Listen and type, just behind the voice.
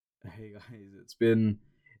Hey guys, it's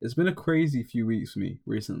been a crazy few weeks for me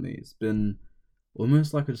recently. It's been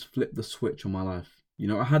almost like I just flipped the switch on my life.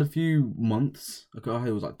 I had a few months, it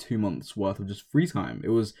was like 2 months worth of just free time. It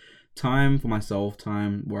was time for myself,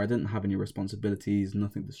 time where I didn't have any responsibilities,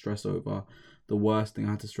 nothing to stress over. The worst thing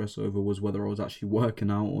I had to stress over was whether I was actually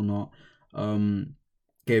working out or not. Um,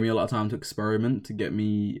 Gave me a lot of time to experiment to get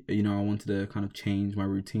me, I wanted to kind of change my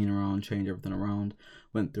routine around, change everything around.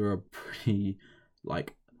 Went through a pretty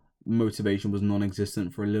like motivation was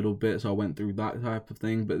non-existent for a little bit, so I went through that type of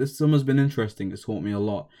thing. But this summer's been interesting. It's taught me a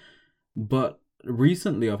lot. But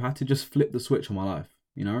recently, I've had to just flip the switch on my life.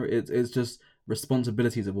 It's just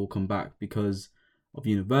responsibilities have all come back because of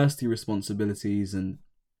university responsibilities and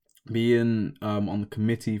being on the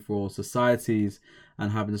committee for societies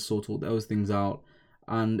and having to sort all those things out.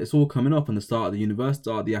 And it's all coming up on the start of the university,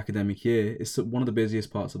 start of the academic year. It's one of the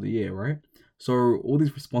busiest parts of the year, right? So all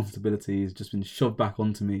these responsibilities just been shoved back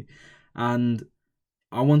onto me, and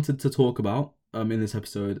I wanted to talk about in this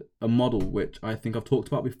episode a model which I think I've talked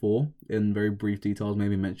about before in very brief details,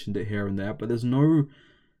 maybe mentioned it here and there, but there's no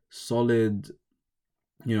solid,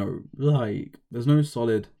 there's no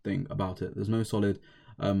solid thing about it. There's no solid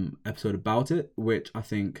episode about it, which I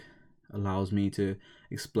think allows me to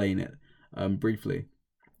explain it briefly.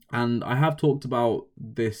 And I have talked about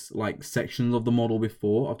this like sections of the model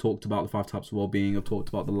before. I've talked about the five types of well-being. I've talked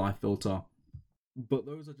about the life filter, but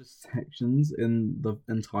those are just sections in the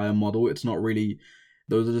entire model. It's not really;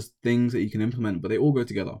 those are just things that you can implement, but they all go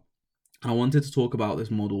together. I wanted to talk about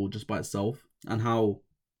this model just by itself and how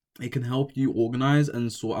it can help you organize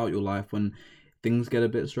and sort out your life when things get a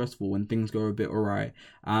bit stressful, when things go a bit awry,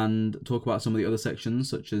 and talk about some of the other sections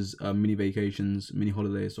such as mini vacations, mini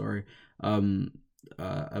holidays, sorry, um,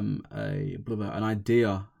 an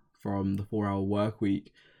idea from the 4 Hour Work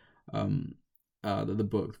Week, um, the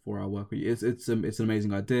book 4 Hour Work Week. It's an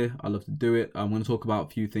amazing idea. I love to do it. I'm going to talk about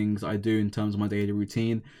a few things I do in terms of my daily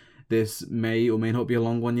routine. This may or may not be a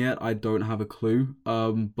long one yet. I don't have a clue.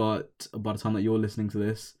 But by the time that you're listening to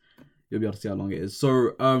this, you'll be able to see how long it is.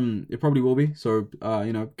 So it probably will be. So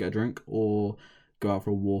get a drink or go out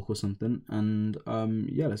for a walk or something. And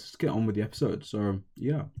yeah, let's just get on with the episode. So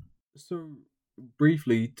yeah. So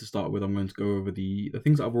briefly to start with, I'm going to go over the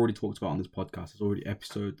things that I've already talked about on this podcast. It's already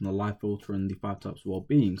episode and the life filter and the five types of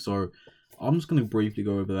well-being. So I'm just going to briefly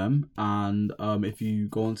go over them. And if you I'll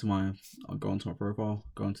go onto my profile,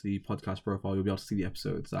 go onto the podcast profile, you'll be able to see the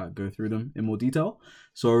episodes that go through them in more detail.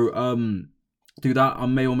 So do that. I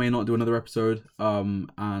may or may not do another episode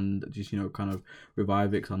and just kind of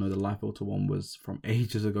revive it, because I know the life filter one was from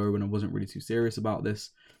ages ago when I wasn't really too serious about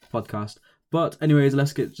this podcast. But anyways,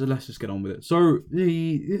 let's just get on with it. So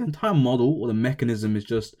the entire model or the mechanism is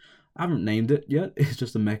just, I haven't named it yet. It's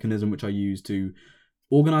just a mechanism which I use to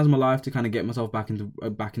organize my life, to kind of get myself back into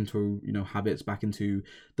habits, back into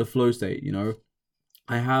the flow state.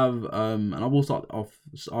 I have and I will start off.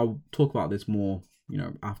 I'll talk about this more.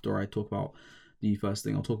 After I talk about the first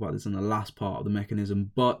thing, I'll talk about this in the last part of the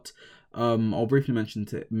mechanism. But I'll briefly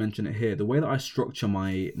mention it here. The way that I structure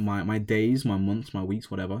my days, my months, my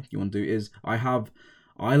weeks, whatever you want to do, is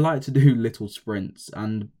I like to do little sprints,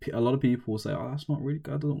 and a lot of people will say, "Oh, that's not really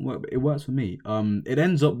good. That doesn't work," but it works for me. It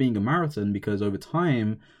ends up being a marathon because over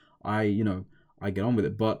time, I get on with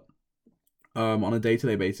it. But on a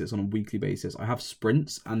day-to-day basis, on a weekly basis, I have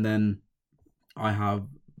sprints, and then I have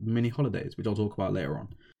mini holidays, which I'll talk about later on.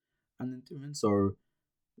 And in doing so,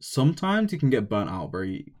 sometimes you can get burnt out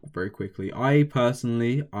very, very quickly. I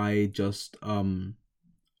personally, I just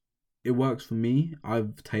it works for me.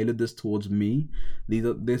 I've tailored this towards me.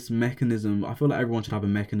 This mechanism. I feel like everyone should have a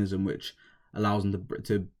mechanism which allows them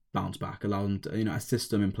to bounce back, allows them to, a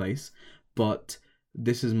system in place. But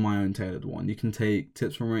this is my own tailored one. You can take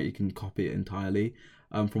tips from it. You can copy it entirely.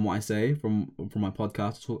 From what I say from my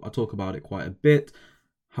podcast, I talk about it quite a bit.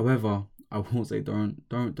 However, I will say don't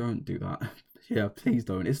do that. Yeah, please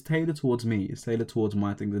don't. It's tailored towards me. It's tailored towards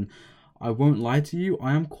my things, and I won't lie to you.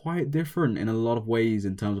 I am quite different in a lot of ways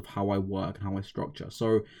in terms of how I work and how I structure.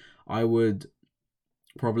 So, I would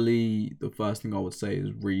probably, the first thing I would say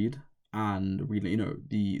is read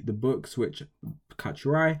the books which catch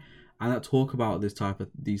your eye and that talk about these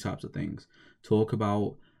types of things. Talk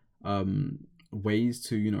about um ways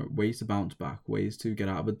to bounce back, ways to get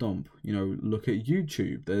out of a dump. Look at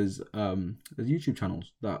YouTube. There's YouTube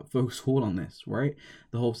channels that focus all on this, right?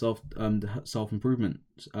 The whole self improvement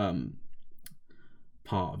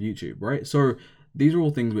part of YouTube, right? So these are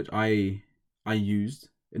all things which I used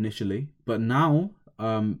initially, but now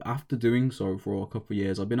after doing so for a couple of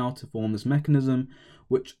years, I've been able to form this mechanism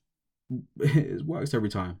which it works every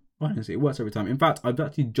time. Honestly, it works every time. In fact, I've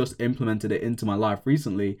actually just implemented it into my life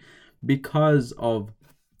recently because of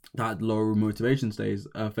that low motivation phase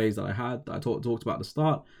that I had that I talked about at the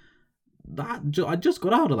start. I just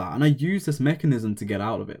got out of that, and I used this mechanism to get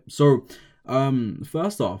out of it. So,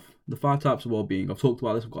 first off, the 5 types of well-being. I've talked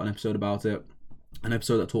about this. I've got an episode about it, an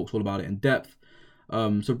episode that talks all about it in depth.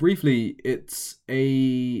 So briefly, it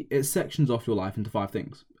sections off your life into 5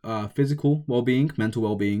 things: physical well-being, mental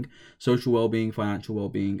well-being, social well-being, financial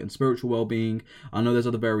well-being, and spiritual well-being. I know there's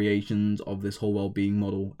other variations of this whole well-being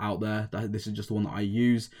model out there. This is just the one that I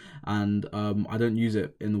use, and I don't use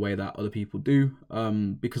it in the way that other people do,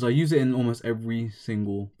 because I use it in almost every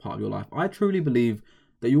single part of your life. I truly believe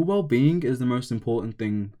that your well-being is the most important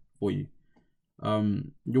thing for you.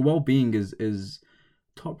 Your well-being is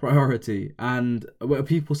top priority, and where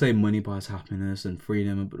people say money buys happiness and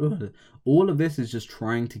freedom, but all of this is just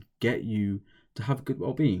trying to get you to have good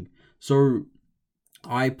well-being. So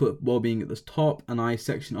I put well-being at the top, and I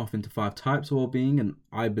section off into 5 types of well-being, and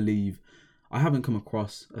I believe I haven't come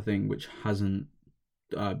across a thing which hasn't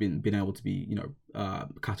been able to be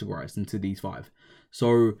categorized into these 5.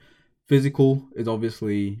 So physical is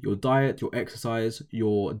obviously your diet, your exercise,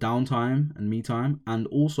 your downtime and me time, and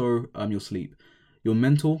also your sleep. Your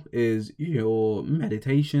mental is your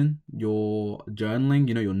meditation, your journaling,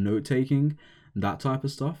 your note taking, that type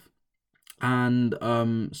of stuff. And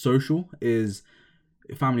social is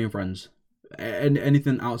family and friends. And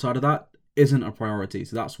anything outside of that isn't a priority.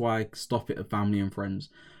 So that's why I stop it at family and friends.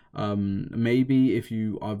 Maybe if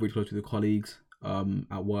you are really close with your colleagues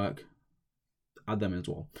at work, add them as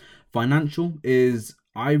well. Financial is,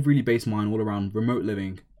 I really base mine all around remote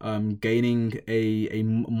living, gaining a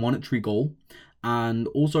monetary goal, and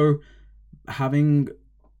also having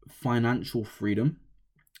financial freedom.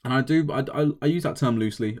 And I use that term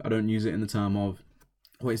loosely. I don't use it in the term of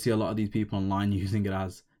what you see a lot of these people online using it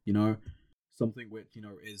as, something which,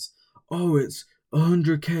 is, oh, it's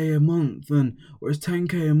 100k a month, or it's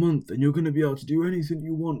 10k a month, and you're going to be able to do anything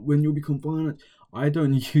you want when you become financial. I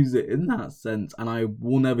don't use it in that sense, and I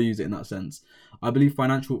will never use it in that sense. I believe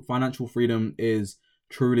financial freedom is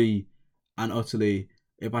truly and utterly,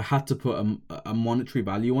 if I had to put a monetary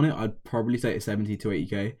value on it, I'd probably say it's 70 to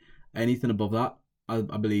 80k. Anything above that, I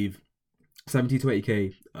believe 70 to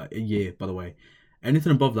 80k a year, by the way.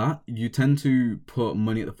 Anything above that, you tend to put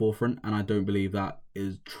money at the forefront, and I don't believe that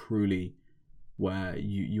is truly where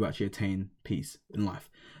you actually attain peace in life.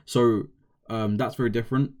 So that's very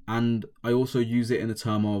different, and I also use it in the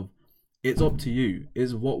term of, it's up to you.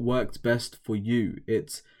 It's what works best for you.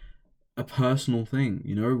 It's a personal thing,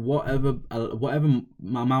 whatever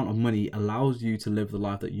amount of money allows you to live the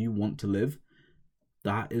life that you want to live,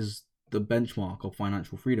 that is the benchmark of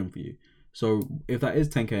financial freedom for you. So if that is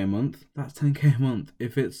 10k a month, that's 10k a month.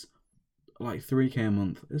 If it's like 3k a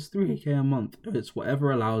month, it's 3k a month. It's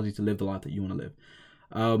whatever allows you to live the life that you want to live.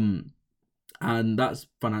 And that's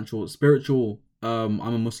financial. Spiritual, I'm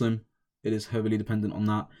a Muslim. It is heavily dependent on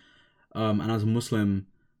that. And as a Muslim,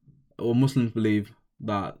 or Muslims believe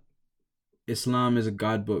that Islam is a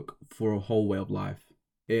guidebook for a whole way of life.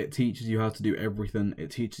 It teaches you how to do everything. It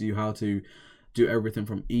teaches you how to do everything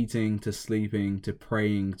from eating to sleeping to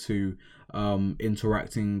praying to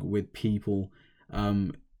interacting with people,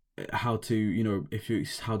 how to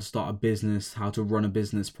how to start a business, how to run a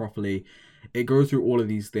business properly. It goes through all of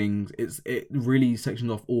these things. It really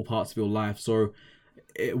sections off all parts of your life. So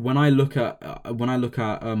when I look at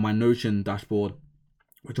my Notion dashboard,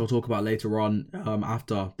 which I'll talk about later on,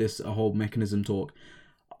 after this whole mechanism talk,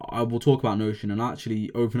 I will talk about Notion and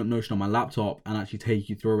actually open up Notion on my laptop and actually take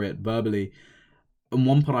you through it verbally. And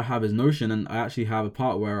one part I have is Notion, and I actually have a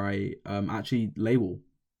part where I actually label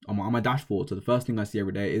on my dashboard. So the first thing I see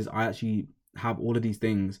every day is I actually have all of these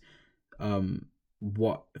things,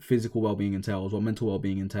 what physical well-being entails, what mental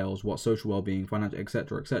well-being entails, what social well-being, financial,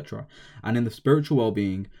 etc., etc. And in the spiritual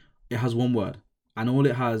well-being, it has one word, and all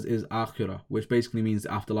it has is akhirah, which basically means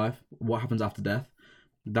the afterlife, what happens after death.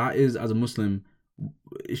 That is, as a Muslim,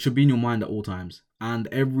 it should be in your mind at all times. And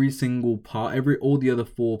every single part, all the other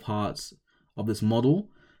 4 parts of this model,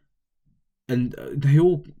 and they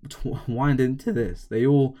all wind into this. They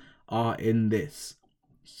all are in this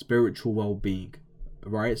spiritual well-being,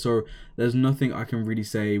 right? So there's nothing I can really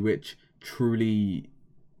say which truly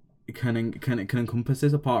can encompass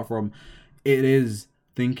this, apart from it is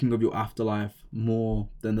thinking of your afterlife more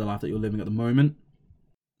than the life that you're living at the moment.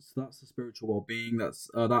 So that's the spiritual well-being. That's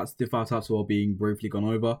the 5 types of well-being briefly gone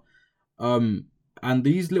over. And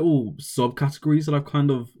these little subcategories that I've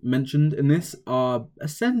kind of mentioned in this are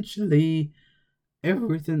essentially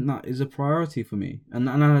everything that is a priority for me. And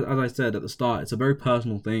as I said at the start, it's a very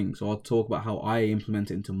personal thing. So I'll talk about how I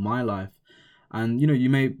implement it into my life. And you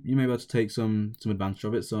may be able to take some advantage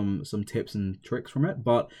of it, some tips and tricks from it,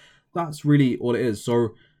 but that's really all it is.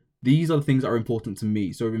 So these are the things that are important to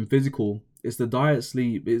me. So in physical, it's the diet,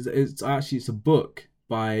 sleep. It's a book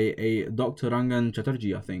by a Dr. Rangan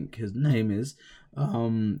Chatterjee, I think his name is.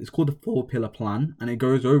 It's called the 4-Pillar Plan, and it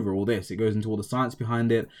goes over all this. It goes into all the science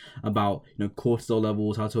behind it, about cortisol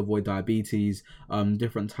levels, how to avoid diabetes,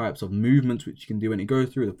 different types of movements which you can do, and it goes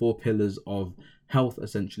through the 4 pillars of health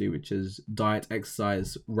essentially, which is diet,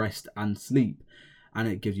 exercise, rest, and sleep. And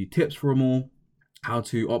it gives you tips for them all, how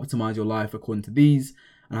to optimize your life according to these,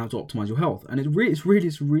 and how to optimize your health. And it's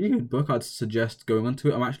a really good book. I'd suggest going onto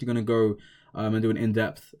it. I'm actually going to go and do an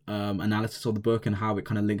in-depth analysis of the book and how it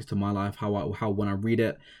kind of links to my life, how when I read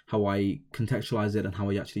it, how I contextualize it, and how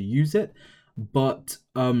I actually use it. But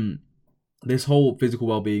this whole physical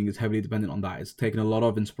well-being is heavily dependent on that. It's taken a lot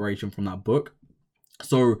of inspiration from that book,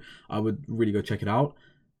 so I would really go check it out.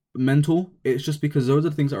 Mental, it's just because those are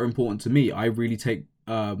the things that are important to me. I really take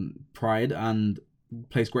pride and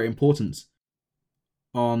place great importance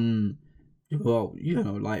on, well,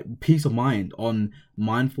 like peace of mind, on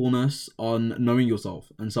mindfulness, on knowing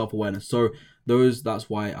yourself and self-awareness. So that's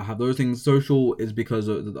why I have those things. Social is because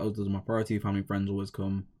those are my priority. Family, friends always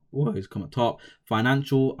come at top.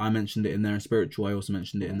 Financial, I mentioned it in there. Spiritual, I also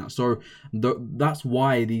mentioned it in that. So that's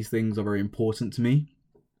why these things are very important to me,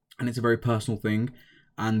 and it's a very personal thing.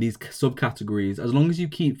 And these subcategories, as long as you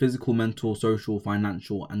keep physical, mental, social,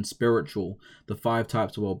 financial, and spiritual, the 5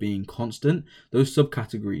 types of well-being, constant, those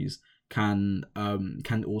subcategories can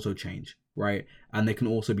also change, right? And they can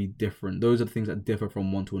also be different. Those are the things that differ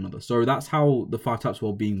from one to another. So that's how the 5 types of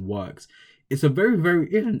well-being works. It's a very,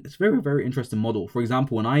 very interesting model. For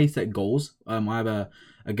example, when I set goals, I have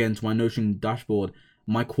to my Notion dashboard,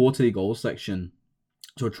 my quarterly goals section,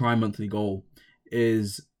 so a tri-monthly goal,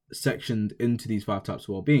 is sectioned into these 5 types of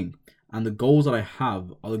well-being. And the goals that I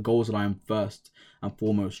have are the goals that I am first and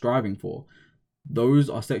foremost striving for. Those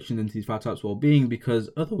are sectioned into these 5 types of well-being, because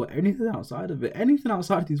otherwise anything outside of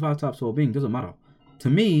these 5 types of well-being doesn't matter. To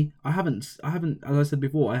me, I haven't, as I said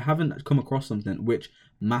before, I haven't come across something which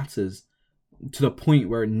matters to the point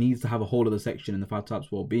where it needs to have a whole other section in the 5 types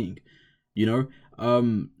of well-being,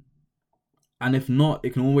 and if not,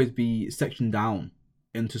 it can always be sectioned down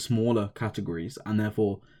into smaller categories and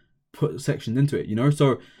therefore put sections into it,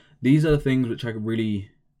 So these are the things which I really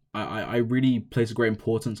place a great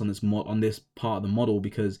importance on this part of the model,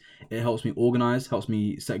 because it helps me organize, helps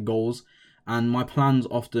me set goals, and my plans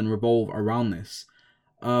often revolve around this.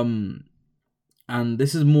 And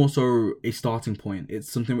this is more so a starting point. It's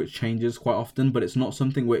something which changes quite often, but it's not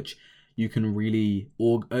something which you can really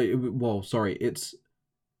it's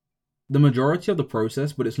the majority of the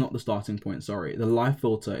process, but it's not the starting point. The life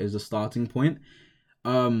filter is the starting point,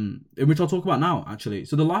 in which I'll talk about now, actually.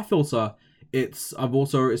 So the life filter, it's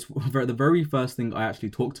the very first thing I actually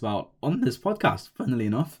talked about on this podcast, funnily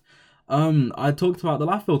enough. I talked about the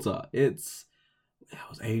life filter. It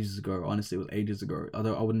was ages ago. Honestly, it was ages ago.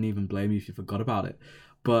 Although I wouldn't even blame you if you forgot about it.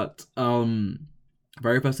 But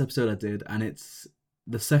very first episode I did, and it's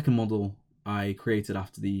the second model I created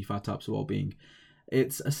after the 5 types of well-being.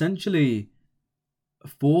 It's essentially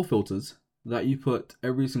 4 filters that you put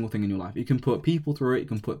every single thing in your life. You can put people through it. You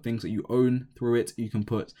can put things that you own through it. You can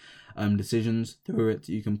put decisions through it.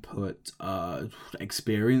 You can put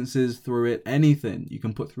experiences through it. Anything you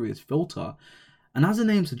can put through this filter. And as the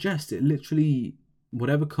name suggests, it literally,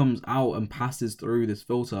 whatever comes out and passes through this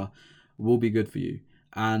filter will be good for you.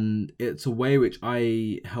 And it's a way which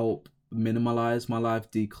I help minimalize my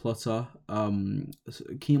life, declutter,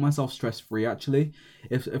 keep myself stress-free. Actually,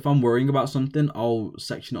 if I'm worrying about something, I'll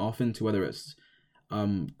section it off into whether it's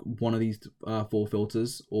one of these 4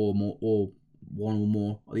 filters or more, or one or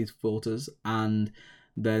more of these filters, and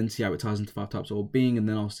then see how it ties into 5 types of well-being, and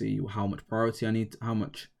then I'll see how much priority I need, how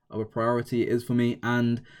much of a priority it is for me,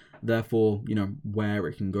 and therefore where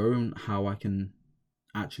it can go and how I can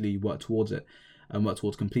actually work towards it and work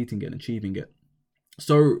towards completing it and achieving it.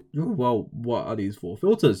 So, well, what are these 4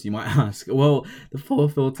 filters, you might ask? Well, the 4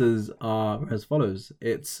 filters are as follows.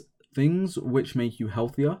 It's things which make you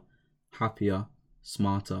healthier, happier,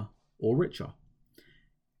 smarter, or richer.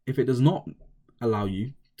 If it does not allow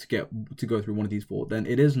you to go through one of these 4, then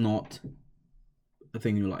it is not a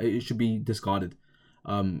thing in your life. It should be discarded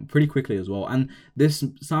pretty quickly as well. And this is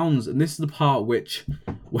the part which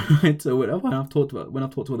when I've talked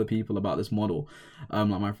to other people about this model, like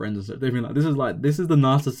my friends and stuff, they've been like, this is the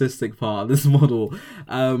narcissistic part of this model.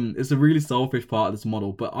 It's a really selfish part of this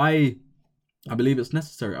model, but I I believe it's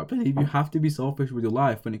necessary. I believe you have to be selfish with your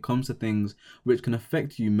life when it comes to things which can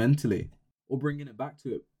affect you mentally. Or bringing it back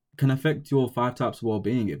to it, can affect your 5 types of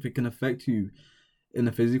well-being. If it can affect you in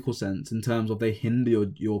the physical sense, in terms of they hinder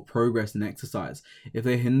your progress in exercise, if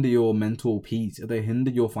they hinder your mental peace, if they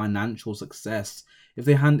hinder your financial success, if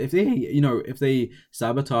they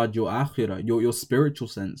sabotage your akhirah, your spiritual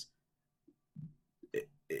sense,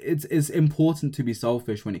 it's important to be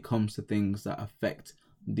selfish when it comes to things that affect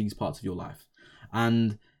these parts of your life.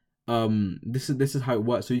 And this is how it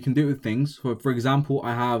works. So you can do it with things. For example,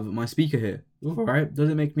 I have my speaker here. All right, does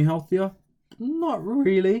it make me healthier? Not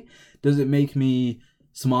really. Does it make me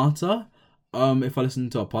smarter? If I listen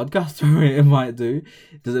to a podcast, it might do.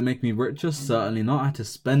 Does it make me richer? Certainly not. I had to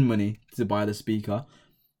spend money to buy the speaker.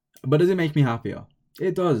 But does it make me happier?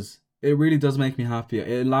 It does. It really does make me happier.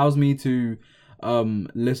 It allows me to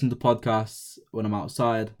listen to podcasts when I'm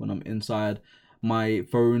outside, when I'm inside. My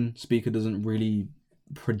phone speaker doesn't really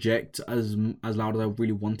project as loud as I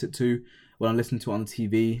really want it to. When I'm listening to it on the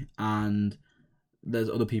TV and there's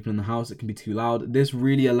other people in the house, it can be too loud. This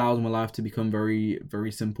really allows my life to become very,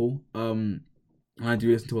 very simple. I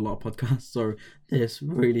do listen to a lot of podcasts, so this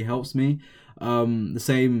really helps me. The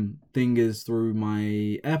same thing is through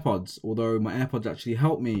my AirPods, although my AirPods actually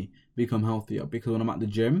help me become healthier, because when I'm at the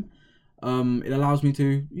gym, it allows me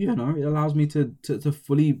to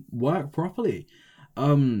fully work properly.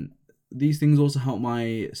 These things also help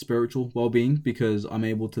my spiritual well-being, because I'm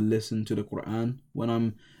able to listen to the Quran when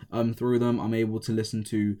I'm through them. I'm able to listen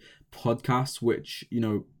to podcasts which,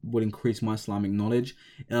 would increase my Islamic knowledge.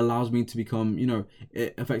 It allows me to become,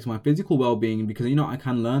 it affects my physical well-being, because, I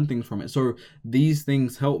can learn things from it. So these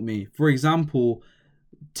things help me. For example,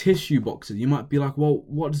 tissue boxes. You might be like, well,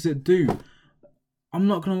 what does it do? I'm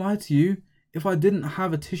not going to lie to you. If I didn't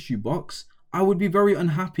have a tissue box, I would be very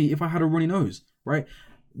unhappy if I had a runny nose, right?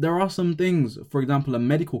 There are some things, for example, a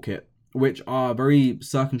medical kit, which are very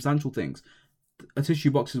circumstantial things. A tissue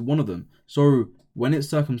box is one of them. So when it's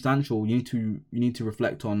circumstantial, you need to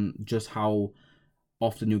reflect on just how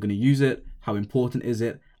often you're going to use it, how important is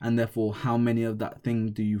it, and therefore how many of that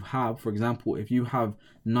thing do you have. For example, if you have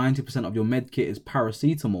 90% of your med kit is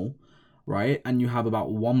paracetamol, right, and you have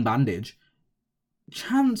about one bandage,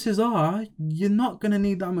 chances are you're not going to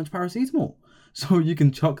need that much paracetamol. So you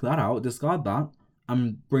can chuck that out, discard that,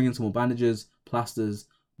 and bring in some more bandages, plasters,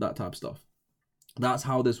 that type of stuff. That's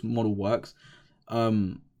how this model works.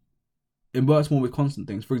 It works more with constant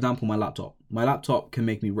things. For example, my laptop. My laptop can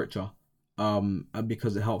make me richer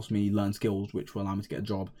because it helps me learn skills which will allow me to get a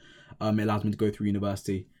job. It allows me to go through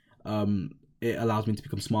university. It allows me to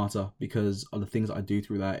become smarter because of the things that I do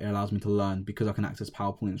through that. It allows me to learn because I can access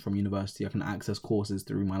PowerPoints from university. I can access courses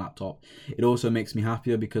through my laptop. It also makes me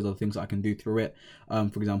happier because of the things that I can do through it.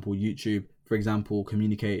 For example, YouTube. For example,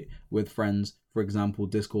 communicate with friends. For example,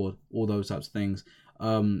 Discord. All those types of things.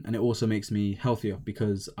 And it also makes me healthier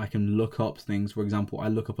because I can look up things. For example, I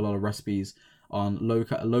look up a lot of recipes on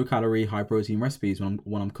low calorie, high protein recipes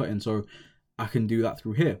when I'm cutting. So I can do that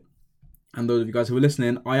through here. And those of you guys who are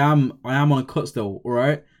listening, I am on a cut still, all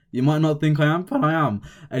right? You might not think I am, but I am.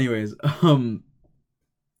 Anyways,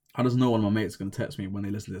 I just know one of my mates is going to text me when they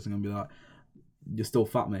listen to this and going to be like, you're still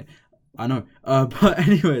fat, mate. I know. But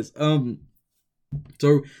anyways,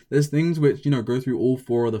 so there's things which, go through all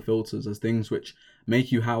 4 of the filters. There's things which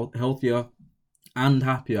make you healthier and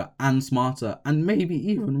happier and smarter and maybe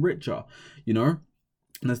even richer, And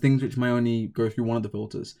there's things which may only go through one of the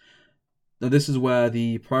filters. Now, this is where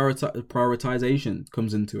the prioritization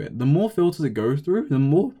comes into it. The more filters it goes through, the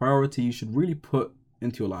more priority you should really put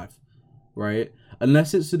into your life, right?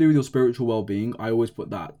 Unless it's to do with your spiritual well-being, I always put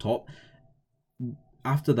that at top.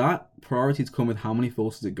 After that, priorities come with how many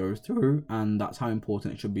filters it goes through, and that's how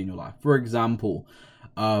important it should be in your life. For example,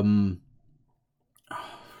 my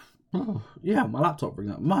laptop, for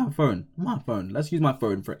example, my phone. Let's use my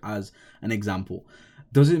phone as an example.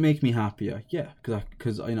 Does it make me happier? Yeah,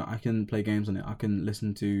 because I can play games on it. I can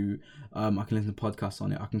listen to podcasts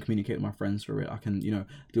on it. I can communicate with my friends through it. I can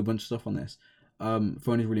do a bunch of stuff on this.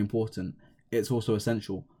 Phone is really important. It's also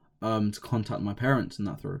essential to contact my parents and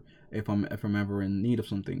that through if I'm ever in need of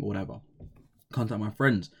something or whatever. Contact my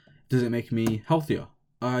friends. Does it make me healthier?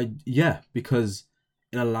 Yeah, because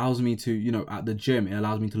it allows me to, at the gym, it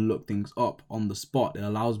allows me to look things up on the spot. It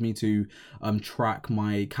allows me to track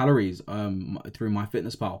my calories through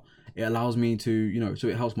MyFitnessPal. It allows me to, so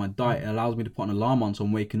it helps my diet. It allows me to put an alarm on so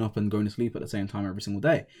I'm waking up and going to sleep at the same time every single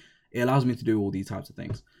day. It allows me to do all these types of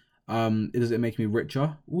things. Does it make me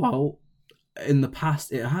richer? Well, in the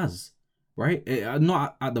past it has, right?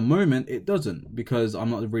 Not at the moment, it doesn't, because I'm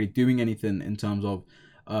not really doing anything in terms of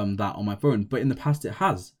that on my phone. But in the past it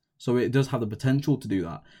has. So it does have the potential to do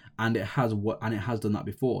that, and it has done that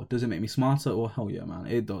before. Does it make me smarter? Well, hell yeah, man,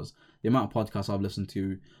 it does. The amount of podcasts I've listened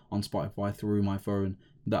to on Spotify through my phone,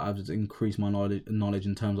 that have increased my knowledge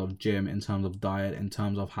in terms of gym, in terms of diet, in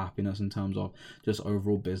terms of happiness, in terms of just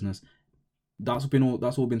overall business. That's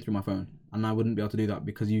all been through my phone, and I wouldn't be able to do that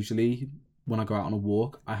because usually when I go out on a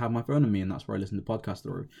walk, I have my phone on me, and that's where I listen to podcasts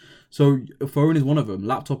through. So a phone is one of them.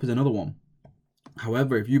 Laptop is another one.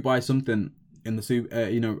 However, if you buy something in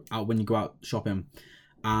the out when you go out shopping,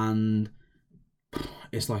 and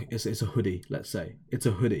it's like it's a hoodie, let's say it's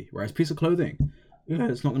a hoodie, right? It's a piece of clothing. Yeah,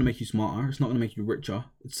 it's not going to make you smarter. It's not going to make you richer.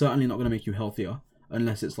 It's certainly not going to make you healthier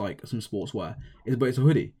unless it's like some sportswear. But it's a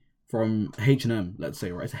hoodie from H&M, let's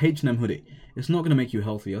say, right? It's a H&M hoodie. It's not going to make you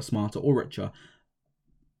healthier, smarter, or richer.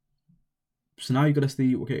 So now you got to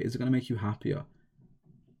see, okay, is it going to make you happier?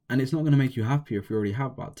 And it's not going to make you happier if you already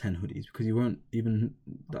have about 10 hoodies, because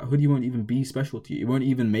that hoodie won't even be special to you. It won't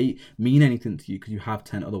even mean anything to you because you have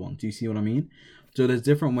 10 other ones. Do you see what I mean? So there's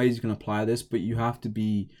different ways you can apply this, but you have to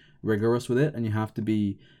be rigorous with it, and you have to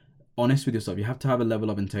be honest with yourself. You have to have a level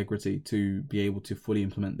of integrity to be able to fully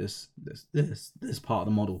implement this part of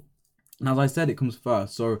the model. And as I said, it comes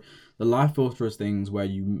first. So the life filter is things where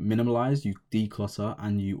you minimalize, you declutter,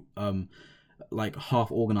 and you like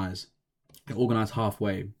half organize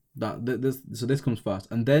halfway. This comes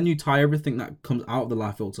first, and then you tie everything that comes out of the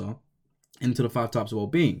life filter into the 5 types of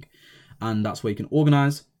well-being, and that's where you can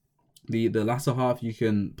organize. The latter half, you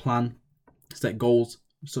can plan, set goals,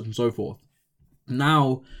 such and so forth.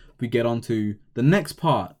 Now we get on to the next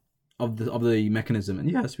part of the mechanism,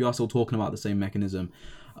 and yes, we are still talking about the same mechanism.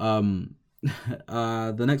 The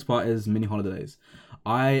next part is mini holidays.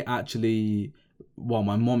 My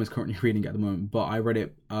mom is currently reading it at the moment, but I read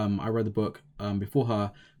it. I read the book before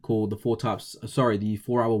her, called the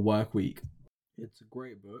 4-Hour Work Week. It's a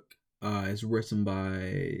great book. It's written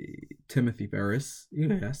by Timothy Ferriss.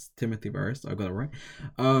 Yes, Timothy Ferriss. I got it right.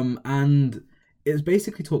 And it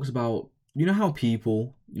basically talks about, you know how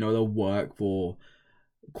people, they'll work for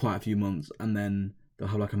quite a few months and then they'll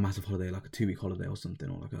have like a massive holiday, like a 2-week holiday or something,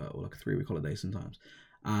 or like a 3-week holiday sometimes,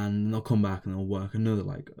 and they'll come back and they'll work another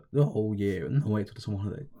like the whole year and they'll wait till the summer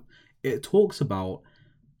holiday. It talks about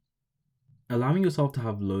allowing yourself to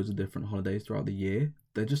have loads of different holidays throughout the year.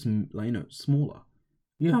 They're just like, smaller.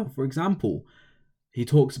 Yeah, for example, he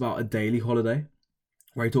talks about a daily holiday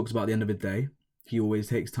where he talks about the end of the day. He always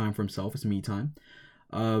takes time for himself. It's me time.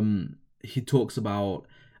 He talks about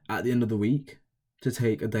at the end of the week to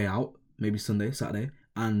take a day out, maybe Sunday, Saturday,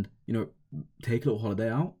 and, take a little holiday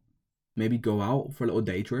out. Maybe go out for a little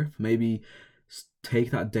day trip. Maybe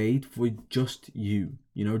take that day for just you,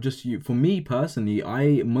 just you. For me personally,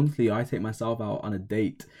 I take myself out on a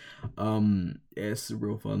date. It's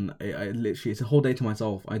real fun. I literally, it's a whole day to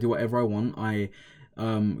myself. I do whatever I want. I've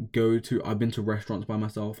been to restaurants by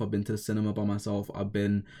myself. I've been to the cinema by myself. I've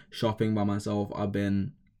been shopping by myself. I've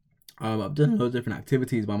done loads of different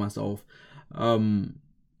activities by myself. And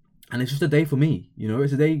it's just a day for me,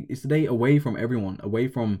 it's a day away from everyone, away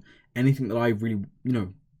from anything that I really,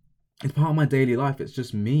 it's part of my daily life. It's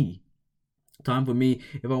just me. Time for me.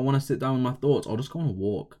 If I want to sit down with my thoughts, I'll just go on a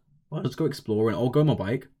walk. I'll just go exploring. I'll go on my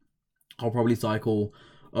bike. I'll probably cycle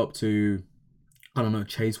up to, I don't know,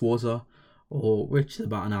 Chasewater, which is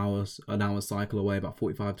about an hour's cycle away, about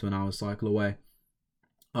 45 to an hour's cycle away.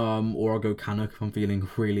 Or I'll go Cannock if I'm feeling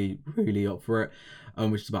really, really up for it,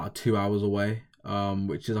 which is about 2 hours away,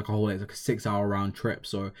 which is like a whole day. It's like a 6-hour round trip.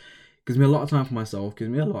 So it gives me a lot of time for myself, gives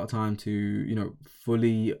me a lot of time to,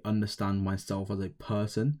 fully understand myself as a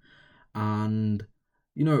person. And,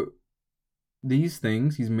 these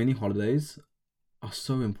mini holidays are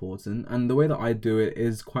so important. And the way that I do it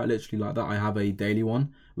is quite literally like that. I have a daily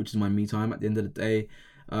one, which is my me time at the end of the day.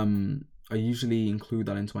 I usually include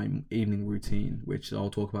that into my evening routine, which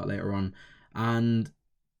I'll talk about later on. And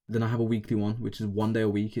then I have a weekly one, which is 1 day a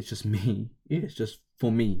week. It's just me. It's just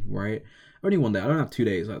for me, right? Only 1 day. I don't have 2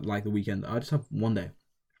 days like the weekend. I just have 1 day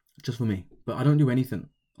just for me. But I don't do anything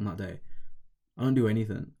on that day. I don't do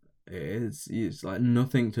anything. It's like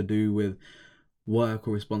nothing to do with work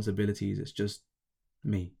or responsibilities. It's just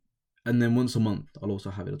me. And then once a month I'll also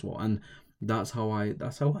have it as well. And that's how I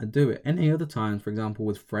do it. Any other times, for example,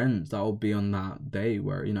 with friends, that'll be on that day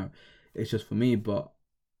where, it's just for me. But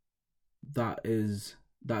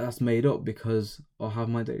that's made up because I'll have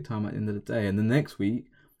my daytime at the end of the day, and the next week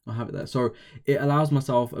I'll have it there. So it allows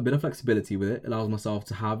myself a bit of flexibility with it. It allows myself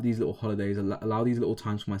to have these little holidays, allow these little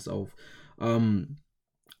times for myself.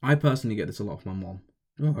 I personally get this a lot from my mom.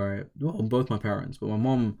 Alright, well, both my parents, but my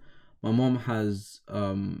mom has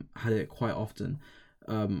had it quite often.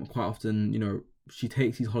 she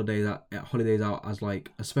takes these holidays out as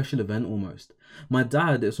like a special event almost. My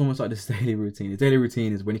dad, it's almost like this daily routine. His daily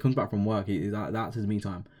routine is when he comes back from work, that's his me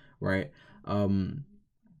time, right? My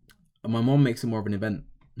mom makes it more of an event.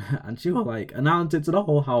 And she'll like announce it to the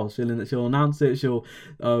whole house. She'll announce it. She'll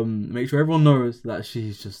make sure everyone knows that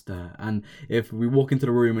she's just there. And if we walk into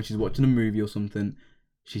the room and she's watching a movie or something,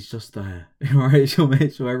 she's just there, right? She'll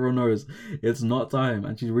make sure everyone knows it's not time,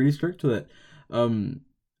 and she's really strict with it.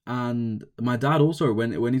 And my dad also,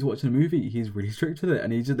 when he's watching a movie, he's really strict with it,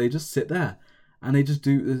 and they just sit there, and they just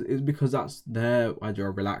do. It's because that's their idea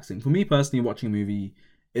of relaxing. For me personally, watching a movie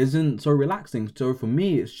isn't so relaxing. So for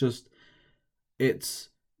me, it's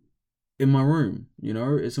in my room,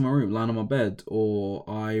 it's in my room, lying on my bed, or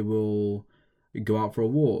I will go out for a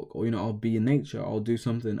walk, or I'll be in nature, I'll do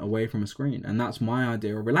something away from a screen, and that's my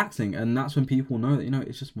idea of relaxing. And that's when people know that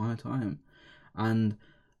it's just my time. And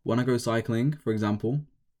when I go cycling, for example,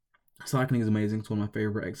 cycling is amazing. It's one of my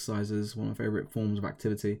favorite exercises, one of my favorite forms of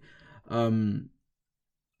activity.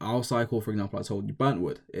 I'll cycle, for example, I told you,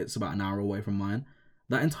 Burntwood, it's about an hour away from mine.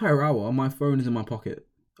 That entire hour, my phone is in my pocket.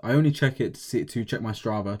 I only check it to check my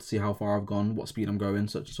Strava to see how far I've gone, what speed I'm going,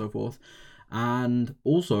 such and so forth. And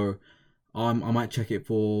also, I might check it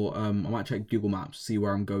for I might check Google Maps, see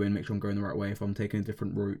where I'm going, make sure I'm going the right way if I'm taking a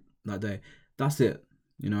different route that day. That's it,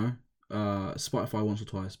 Spotify once or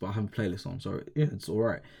twice, but I have a playlist on, so yeah, it's all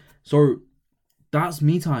right. So that's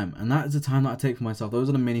me time, and that is the time that I take for myself. Those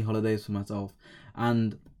are the mini holidays for myself,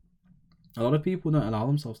 and a lot of people don't allow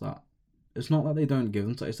themselves that. It's not that they don't give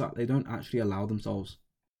them, it's that they don't actually allow themselves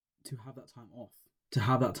to have that time off, to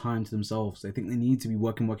have that time to themselves. They think they need to be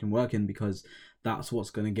working because that's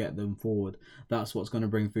what's going to get them forward. That's what's going to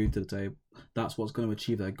bring food to the table. That's what's going to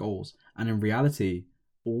achieve their goals. And in reality,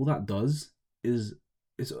 all that does is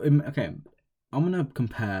okay. I'm going to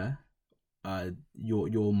compare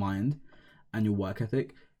your mind and your work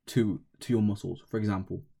ethic to your muscles. For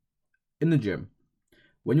example, in the gym,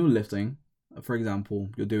 when you're lifting, for example,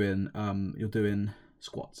 you're doing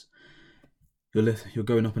squats. You're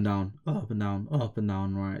going up and down, up and down, up and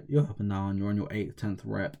down, right? You're up and down. You're on your 8th, 10th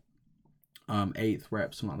rep, 8th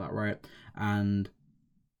rep, something like that, right? And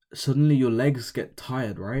suddenly your legs get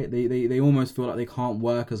tired, right? They almost feel like they can't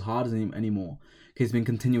work as hard as anymore because it's been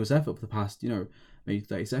continuous effort for the past, maybe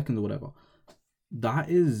 30 seconds or whatever. That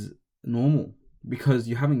is normal because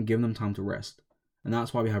you haven't given them time to rest. And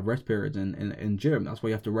that's why we have rest periods in gym. That's why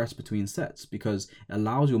you have to rest between sets, because it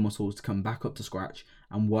allows your muscles to come back up to scratch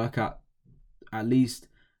and work at least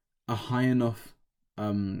a high enough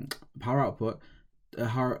power output, a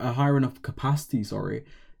higher enough capacity,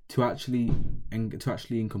 to actually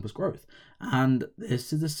encompass growth. And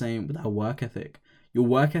this is the same with our work ethic. Your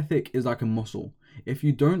work ethic is like a muscle. If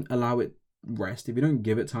you don't allow it rest, if you don't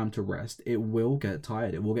give it time to rest, it will get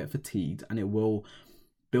tired, it will get fatigued, and it will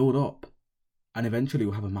build up. And eventually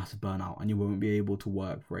you'll have a massive burnout and you won't be able to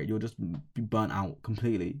work for it. You'll just be burnt out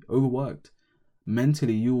completely, overworked.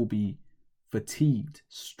 Mentally, you will be fatigued,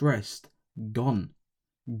 stressed, gone.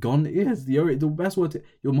 Gone is the best word.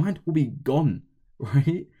 Your mind will be gone,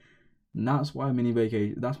 right? And that's why mini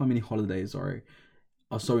holidays, are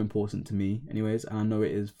so important to me, anyways. And I know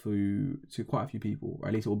it is to quite a few people, or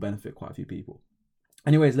at least it will benefit quite a few people.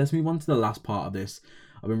 Anyways, let's move on to the last part of this.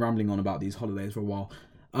 I've been rambling on about these holidays for a while.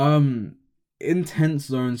 Intense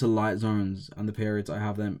zones to light zones and the periods I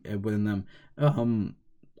have them within them.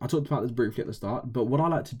 I talked about this briefly at the start, but what I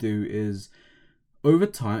like to do is, over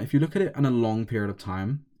time, if you look at it in a long period of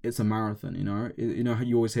time, it's a marathon. You know how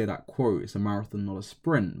you always hear that quote: "It's a marathon, not a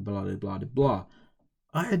sprint." Blah blah blah blah.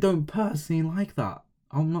 I don't personally like that.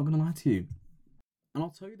 I'm not gonna lie to you, and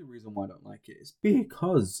I'll tell you the reason why I don't like it. It's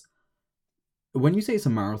because when you say it's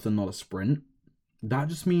a marathon, not a sprint, that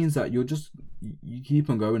just means that you keep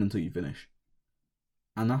on going until you finish.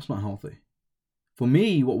 And that's not healthy. For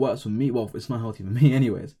me, what works for me, well, it's not healthy for me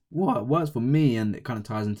anyways. What works for me, and it kind of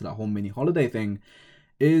ties into that whole mini holiday thing,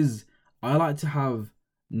 is I like to have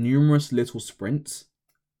numerous little sprints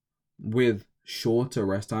with shorter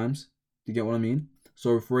rest times. Do you get what I mean?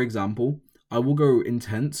 So, for example, I will go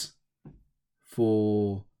intense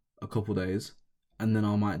for a couple days, and then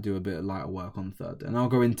I might do a bit of lighter work on the third day, and I'll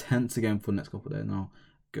go intense again for the next couple of days, and I'll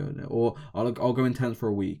go there. Or I'll go intense for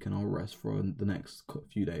a week and I'll rest for the next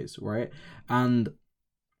few days, right? And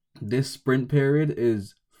this sprint period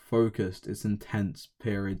is focused, it's intense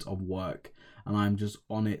periods of work, and I'm just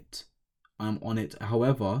on it. I'm on it.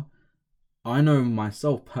 However, I know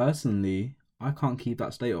myself personally, I can't keep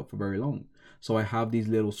that state up for very long. So I have these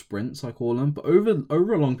little sprints, I call them, but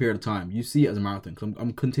over a long period of time, you see it as a marathon, because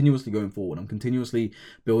I'm continuously going forward. I'm continuously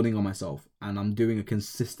building on myself, and I'm doing a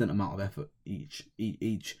consistent amount of effort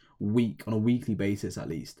each on a weekly basis at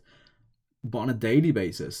least. But on a daily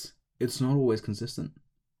basis, it's not always consistent,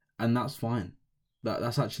 and that's fine.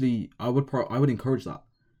 That's actually, I would encourage that.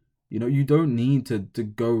 You don't need to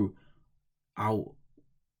go out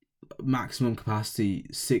maximum capacity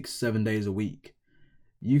 6-7 days a week.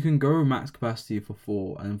 You can go max capacity for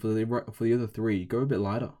 4, and for the other 3, go a bit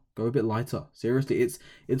lighter. Go a bit lighter. Seriously,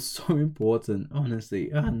 it's so important,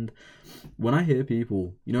 honestly. And when I hear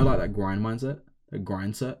people, like that grind mindset, that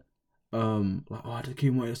grind set, like, oh, just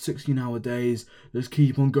keep on 16-hour days, just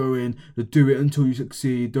keep on going, just do it until you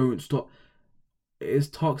succeed, don't stop. It's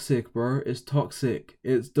toxic, bro. It's toxic.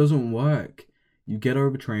 It doesn't work. You get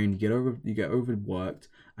overtrained, you get overworked,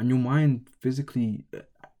 and your mind physically,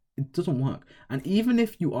 it doesn't work. And even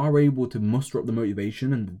if you are able to muster up the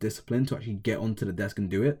motivation and the discipline to actually get onto the desk and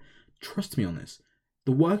do it, trust me on this.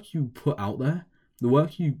 The work you put out there, the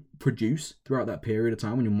work you produce throughout that period of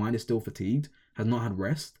time when your mind is still fatigued, has not had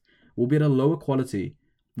rest, will be at a lower quality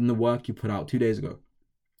than the work you put out 2 days ago.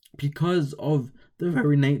 Because of the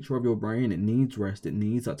very nature of your brain, it needs rest, it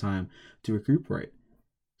needs that time to recuperate.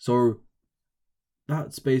 So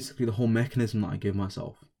that's basically the whole mechanism that I give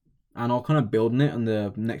myself. And I'll kind of build on it on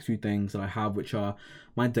the next few things that I have, which are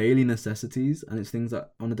my daily necessities, and it's things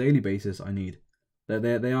that on a daily basis I need.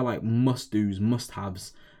 They are like must-dos,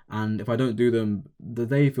 must-haves, and if I don't do them, the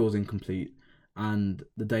day feels incomplete, and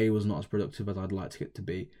the day was not as productive as I'd like it to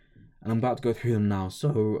be. And I'm about to go through them now.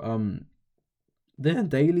 So, they're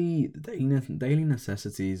daily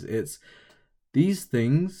necessities. It's these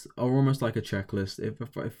things are almost like a checklist. If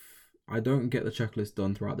I don't get the checklist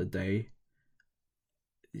done throughout the day,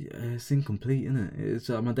 it's incomplete, isn't it? It's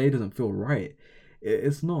my day doesn't feel right.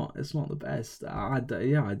 It's not the best.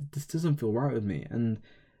 This doesn't feel right with me. And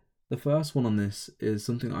the first one on this is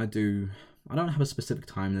something I do. I don't have a specific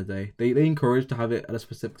time in the day. They encourage to have it at a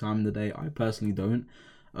specific time in the day. I personally don't.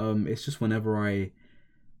 It's just whenever I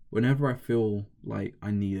feel like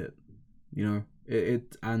I need it.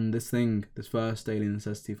 And this first daily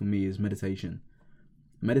necessity for me is meditation.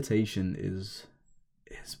 Meditation is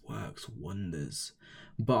works wonders.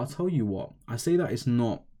 But I'll tell you what, I say that it's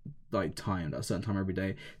not like timed at a certain time every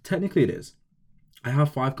day. Technically it is. I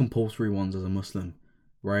have 5 compulsory ones as a Muslim,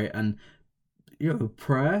 right? And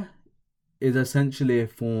prayer is essentially a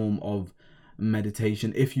form of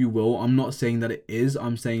meditation, if you will. I'm not saying that it is.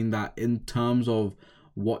 I'm saying that in terms of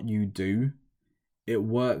what you do, it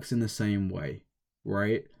works in the same way,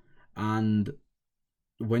 right? And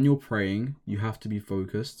when you're praying, you have to be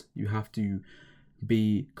focused. You have to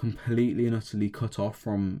be completely and utterly cut off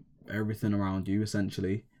from everything around you,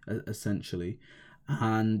 essentially.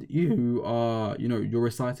 And you are, you're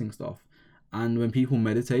reciting stuff. And when people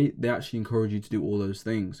meditate, they actually encourage you to do all those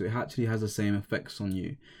things. So it actually has the same effects on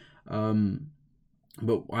you.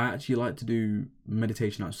 But I actually like to do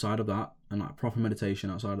meditation outside of that, and like proper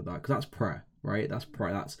meditation outside of that, because that's prayer, right? That's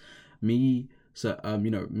prayer. That's me. So,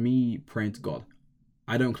 me praying to God.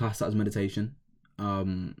 I don't class that as meditation. I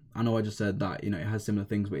know I just said that, it has similar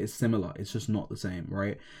things, but it's similar. It's just not the same,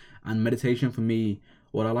 right? And meditation for me,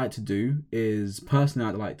 what I like to do is, personally,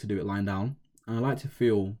 I like to do it lying down, and I like to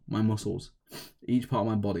feel my muscles, each part of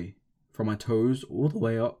my body, from my toes all the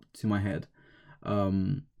way up to my head.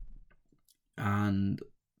 And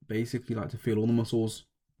basically like to feel all the muscles,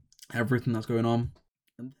 everything that's going on.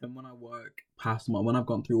 And then when I work when I've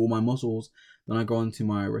gone through all my muscles, then I go into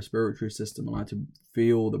my respiratory system. I like to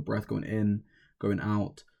feel the breath going in, going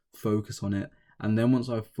out, focus on it. And then once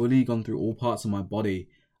I've fully gone through all parts of my body,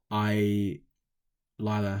 I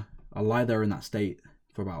lie there in that state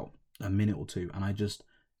for about a minute or two, and I just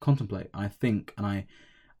contemplate, and I think, and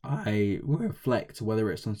I reflect,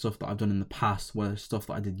 whether it's on stuff that I've done in the past, whether it's stuff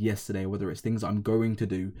that I did yesterday, whether it's things I'm going to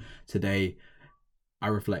do today. I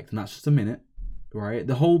reflect, and that's just a minute, right?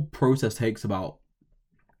 The whole process takes me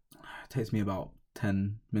about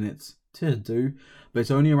 10 minutes to do, but it's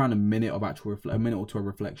only around a minute of actual a minute or two of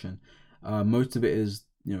reflection. Most of it is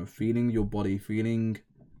feeling your body, feeling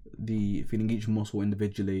each muscle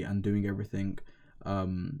individually, and doing everything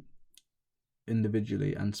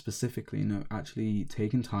individually and specifically, actually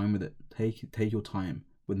taking time with it. Take your time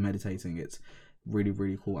with meditating. It's really,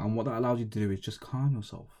 really cool. And what that allows you to do is just calm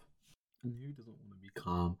yourself. And who doesn't want to be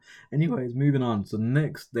calm? Anyways, moving on. So the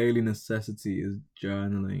next daily necessity is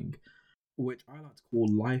journaling, which I like to call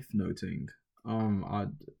life noting. I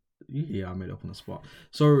made it up on the spot.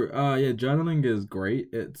 So journaling is great.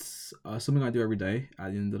 It's something I do every day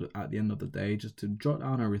at the end of the day, just to jot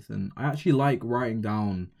down everything. I actually like writing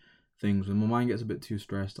down things. When my mind gets a bit too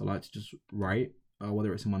stressed, I like to just write,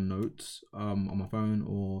 whether it's in my notes on my phone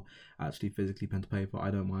or actually physically pen to paper.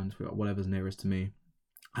 I don't mind, whatever's nearest to me.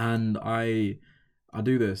 And I I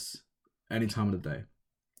do this any time of the day.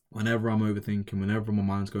 Whenever I'm overthinking, whenever my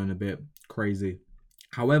mind's going a bit crazy.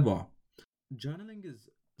 However, journaling is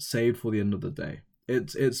saved for the end of the day.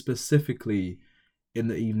 It's specifically in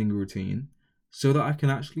the evening routine, so that I can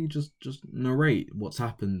actually just narrate what's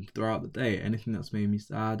happened throughout the day. Anything that's made me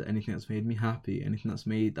sad, anything that's made me happy, anything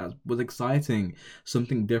that was exciting,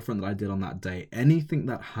 something different that I did on that day. Anything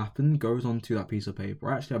that happened goes onto that piece of paper.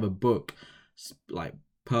 I actually have a book, like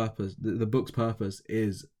purpose. The book's purpose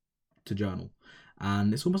is to journal.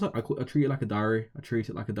 And it's almost like I treat it like a diary. I treat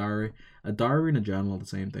it like a diary. A diary and a journal are the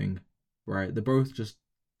same thing, right? They're both just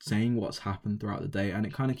saying what's happened throughout the day, and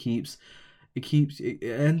it kind of it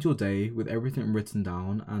ends your day with everything written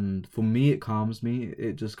down. And for me, it calms me.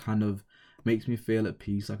 It just kind of makes me feel at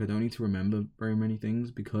peace. Like I don't need to remember very many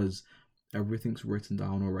things because everything's written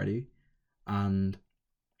down already, and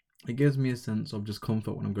it gives me a sense of just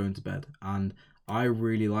comfort when I'm going to bed. And I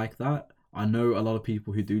really like that. I know a lot of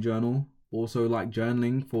people who do journal also like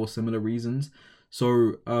journaling for similar reasons.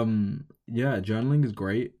 So yeah, journaling is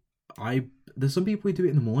great. There's some people who do it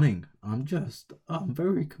in the morning. I'm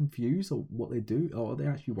very confused of what they do or what they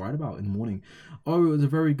actually write about in the morning. Oh, it was a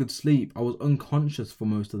very good sleep. I was unconscious for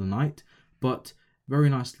most of the night, but very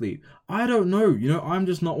nice sleep. I don't know. I'm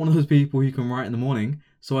just not one of those people who can write in the morning,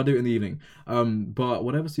 so I do it in the evening. But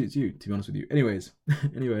whatever suits you, to be honest with you. Anyways,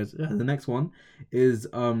 yeah, the next one is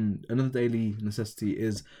another daily necessity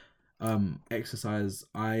is exercise.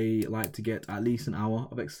 I like to get at least an hour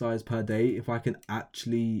of exercise per day. If my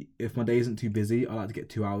day isn't too busy, I like to get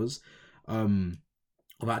 2 hours of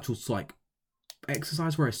actual like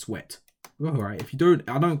exercise where I sweat. All right, if you don't,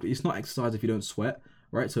 it's not exercise if you don't sweat,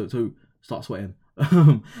 right? So start sweating.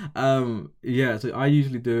 Yeah, so I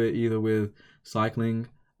usually do it either with cycling,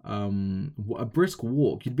 a brisk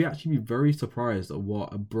walk. You'd actually be very surprised at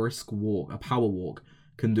what a brisk walk, a power walk,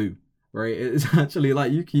 can do. Right, it's actually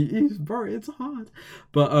like bro, it's hard,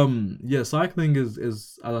 but yeah, cycling is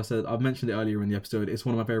as I said, I've mentioned it earlier in the episode. It's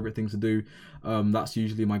one of my favorite things to do. That's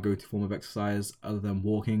usually my go-to form of exercise, other than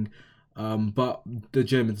walking. But the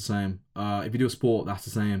gym is the same. If you do a sport, that's the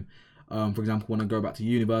same. For example, when I go back to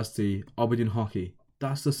university, I'll be doing hockey.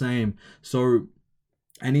 That's the same. So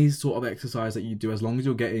any sort of exercise that you do, as long as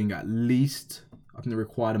you're getting at least, I think the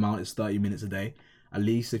required amount is 30 minutes a day. At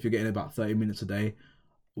least if you're getting about 30 minutes a day,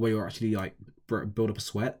 where you're actually like build up a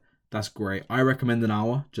sweat, that's great. I recommend an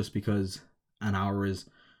hour just because an hour is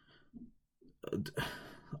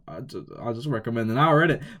I just recommend an hour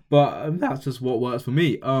in it, but that's just what works for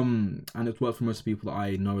me. And it's worked for most people that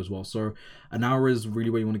I know as well. So an hour is really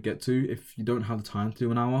where you want to get to. If you don't have the time to do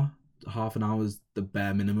an hour, half an hour is the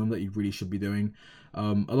bare minimum that you really should be doing.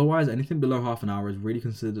 Otherwise, anything below half an hour is really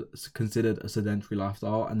considered a sedentary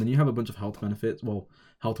lifestyle, and then you have a bunch of health benefits,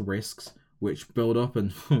 health risks, which build up,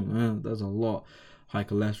 and there's a lot: high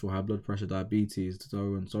cholesterol, high blood pressure, diabetes, so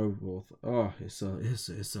on and so forth. Oh, it's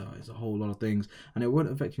a whole lot of things, and it won't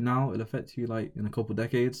affect you now. It'll affect you like in a couple of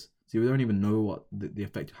decades. So you don't even know what the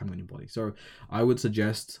effect you're having on your body. So I would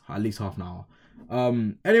suggest at least half an hour.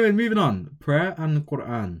 Anyway, moving on. Prayer and the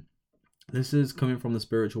Quran. This is coming from the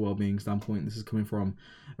spiritual well-being standpoint. This is coming from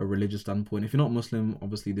a religious standpoint. If you're not Muslim,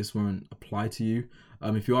 obviously this won't apply to you.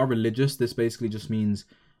 If you are religious, this basically just means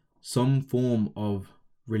some form of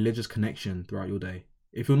religious connection throughout your day.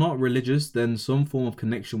 If you're not religious, then some form of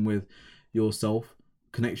connection with yourself,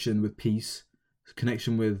 connection with peace,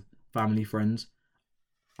 connection with family, friends.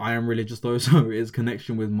 I am religious though, so it is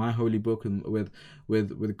connection with my holy book and with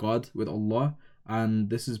God, with Allah. And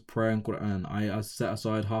this is prayer and Quran. I set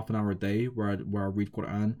aside half an hour a day where I read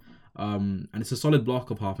Quran. And it's a solid block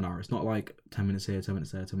of half an hour. It's not like 10 minutes here, 10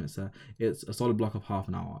 minutes there, 10 minutes there. It's a solid block of half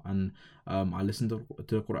an hour. And I listen to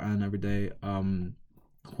the Quran every day,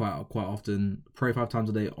 quite often. Pray 5 times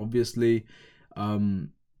a day, obviously.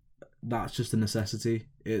 That's just a necessity.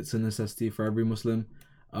 It's a necessity for every Muslim.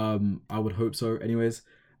 I would hope so anyways.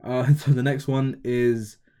 So the next one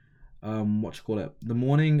is the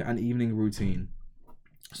morning and evening routine.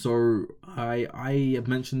 So I have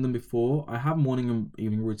mentioned them before. I have morning and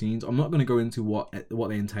evening routines. I'm not going to go into what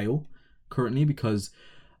they entail currently because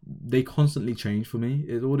they constantly change for me.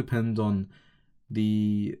 It all depends on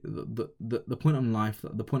the point of life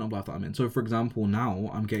that I'm in. So for example, now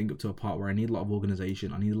I'm getting up to a part where I need a lot of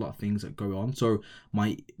organization. I need a lot of things that go on. So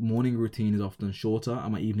my morning routine is often shorter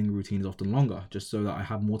and my evening routine is often longer, just so that I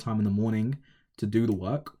have more time in the morning to do the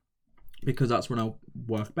work, because that's when I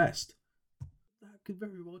work best. That could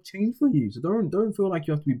very well change for you. So don't feel like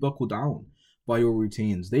you have to be buckled down by your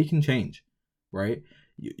routines. They can change, right?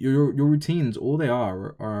 Your routines, all they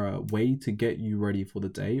are a way to get you ready for the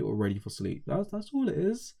day or ready for sleep. That's all it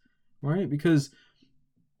is, right? Because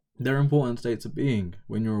They're important states of being.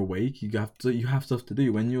 When you're awake, you have stuff to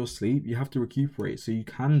do. When you're asleep, you have to recuperate so you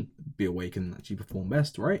can be awake and actually perform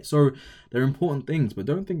best, right? So they're important things, but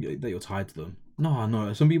don't think that you're tied to them.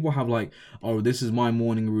 No. Some people have like, oh, this is my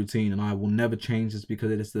morning routine and I will never change this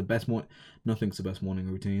because it is the best morning. Nothing's the best morning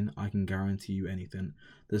routine. I can guarantee you anything.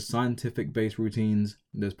 There's scientific based routines.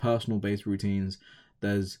 There's personal based routines.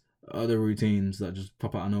 There's other routines that just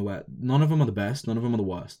pop out of nowhere. None of them are the best. None of them are the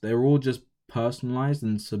worst. They're all just personalized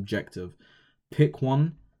and subjective. Pick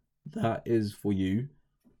one that is for you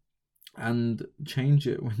and change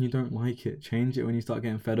it when you don't like it. Change it when you start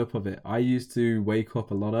getting fed up of it. I used to wake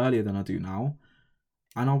up a lot earlier than I do now,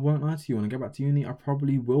 and I won't lie to you, when I get back to uni, I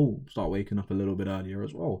probably will start waking up a little bit earlier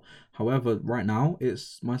as well. However, right now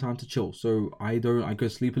it's my time to chill. So I go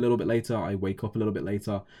sleep a little bit later, I wake up a little bit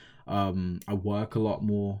later. I work a lot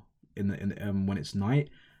more in when it's night,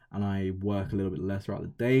 and I work a little bit less throughout the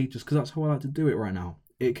day, just because that's how I like to do it right now.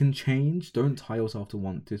 It can change. Don't tie yourself to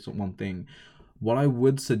one thing. What I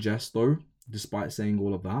would suggest though, despite saying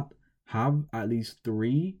all of that, have at least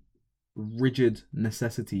 3 rigid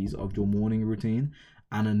necessities of your morning routine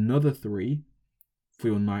and another 3 for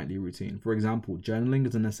your nightly routine. For example, journaling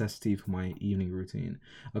is a necessity for my evening routine.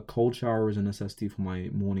 A cold shower is a necessity for my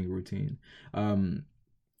morning routine. A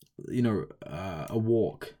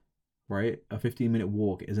walk, right? A 15-minute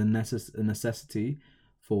walk is a necessity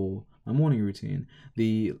for my morning routine.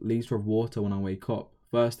 The liter of water when I wake up.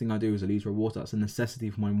 First thing I do is a liter of water. That's a necessity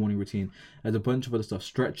for my morning routine. There's a bunch of other stuff.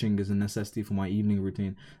 Stretching is a necessity for my evening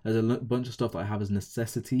routine. There's a bunch of stuff that I have as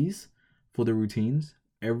necessities for the routines.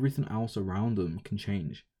 Everything else around them can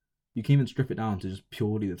change. You can even strip it down to just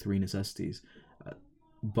purely the 3 necessities.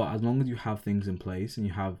 But as long as you have things in place and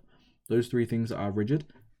you have those 3 things that are rigid,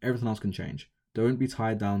 everything else can change. Don't be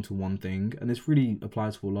tied down to one thing. And this really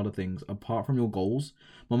applies for a lot of things apart from your goals.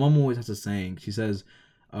 My mum always has a saying. She says,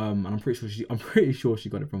 and I'm pretty sure she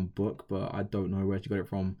got it from a book, but I don't know where she got it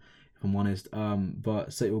from, if I'm honest.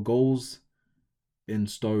 But set your goals in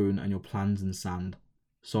stone and your plans in sand.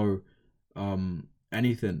 So,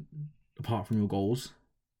 anything apart from your goals,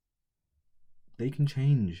 they can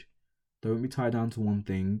change. Don't be tied down to one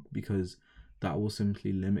thing, because that will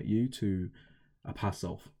simply limit you to a past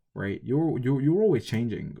self, right? You're always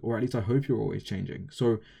changing, or at least I hope you're always changing.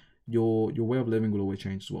 So your way of living will always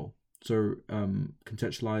change as well. So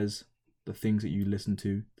contextualize the things that you listen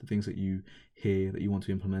to, the things that you hear that you want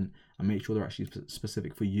to implement, and make sure they're actually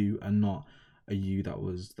specific for you and not a you that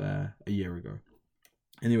was there a year ago.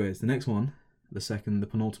 Anyways, the next one, the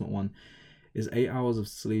penultimate one, is 8 hours of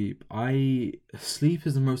sleep. Sleep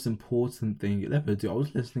is the most important thing you'll ever do. I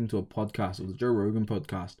was listening to a podcast. It was a Joe Rogan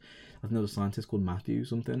podcast. I think there was a scientist called Matthew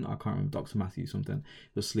something. I can't remember, Dr. Matthew something. He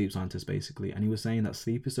was a sleep scientist basically. And he was saying that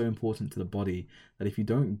sleep is so important to the body that if you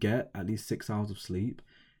don't get at least 6 hours of sleep,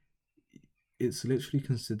 it's literally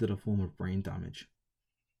considered a form of brain damage.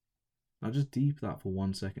 Now just deep that for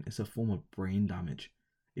 1 second. It's a form of brain damage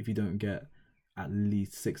if you don't get at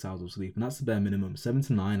least 6 hours of sleep. And that's the bare minimum. 7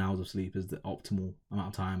 to 9 hours of sleep is the optimal amount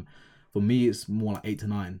of time. For me, it's more like 8 to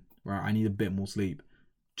 9, right? I need a bit more sleep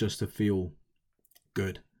just to feel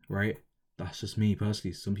good, right? That's just me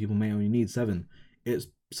personally. Some people may only need 7. It's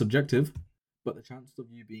subjective, but the chances of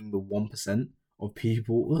you being the 1% of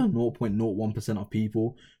people, 0.01% of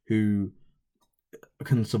people who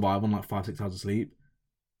can survive on like 5-6 hours of sleep,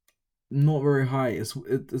 not very high. It's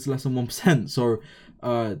less than 1%. So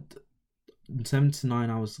 7 to 9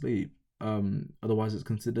 hours sleep. Otherwise it's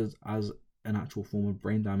considered as an actual form of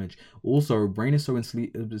brain damage. Also, brain is so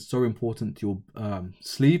important to your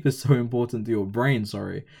sleep is so important to your brain,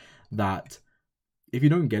 that if you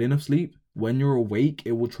don't get enough sleep, when you're awake,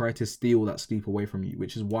 it will try to steal that sleep away from you,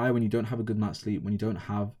 which is why when you don't have a good night's sleep, when you don't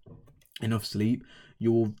have enough sleep,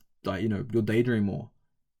 you'll daydream more.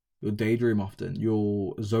 You'll daydream often.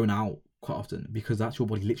 You'll zone out quite often, because that's your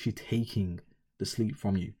body literally taking the sleep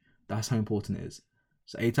from you. That's how important it is.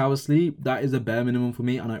 So 8 hours sleep, that is a bare minimum for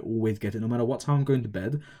me, and I always get it no matter what time I'm going to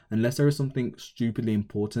bed. Unless there is something stupidly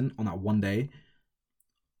important on that one day,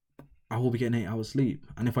 I will be getting 8 hours sleep.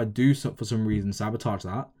 And if I do for some reason sabotage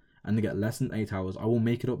that and get less than 8 hours, I will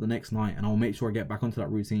make it up the next night, and I will make sure I get back onto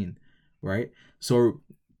that routine, right? So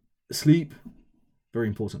sleep, very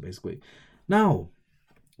important basically. Now,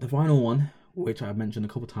 the final one, which I've mentioned a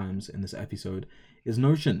couple times in this episode, is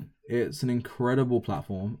Notion. It's an incredible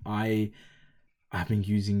platform. I've been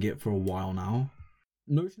using it for a while now.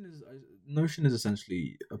 Notion is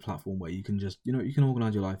essentially a platform where you can just, you can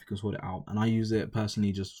organize your life, you can sort it out. And I use it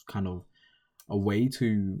personally just kind of a way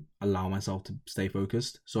to allow myself to stay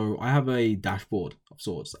focused. So I have a dashboard of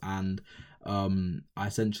sorts, and I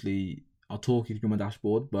I'll talk you through my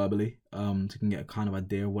dashboard verbally, to can get a kind of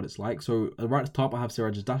idea of what it's like. So right at the top, I have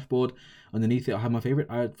Siraj's dashboard. Underneath it, I have my favorite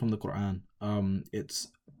ayat from the Quran. It's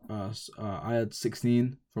ayat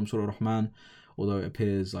 16 from Surah Rahman, although it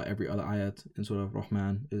appears like every other ayat in Surah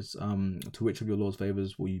Rahman is to which of your Lord's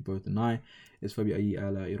favors will you both deny? It's فَبِأَيِّ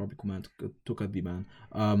آلَاءِ رَبِّكُمَا تُكَذِّبَانِ.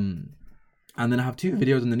 And then I have 2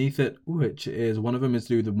 videos underneath it, which is, one of them is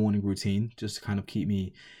to do the morning routine, just to kind of keep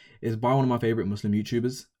me, it's by one of my favorite Muslim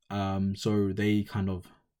YouTubers. So they kind of,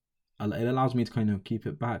 it allows me to kind of keep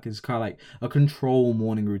it back. It's kind of like a control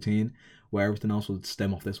morning routine where everything else will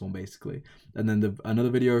stem off this one basically. And then another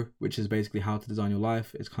video, which is basically how to design your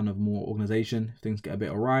life. It's kind of more organization. If things get a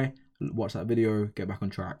bit awry, watch that video, get back on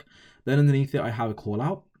track. Then underneath it, I have a call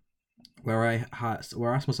out where I ask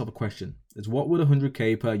myself a question. It's, what would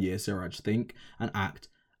 100k per year Siraj think and act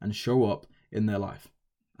and show up in their life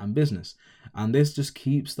and business? And this just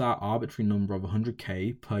keeps that arbitrary number of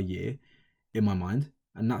 100k per year in my mind,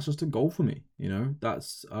 and that's just a goal for me. You know,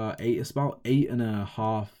 that's it's about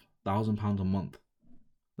 £8,500 a month.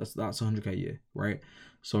 That's 100k a year, right?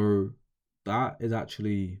 So that is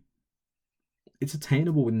actually, it's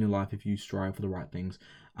attainable within your life if you strive for the right things,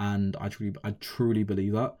 and I truly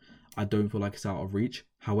believe that. I don't feel like it's out of reach.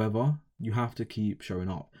 However, you have to keep showing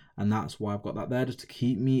up, and that's why I've got that there, just to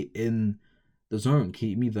keep me in the zone,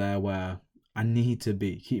 keep me there where I need to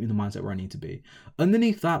be, keep me in the mindset where I need to be.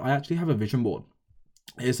 Underneath that, I actually have a vision board.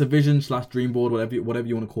 It's a vision/dream board, whatever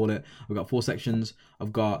you want to call it. I've got 4 sections.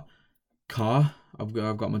 I've got car. I've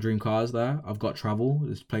got my dream cars there. I've got travel.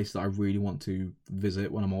 There's places that I really want to visit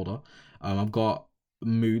when I'm older. I've got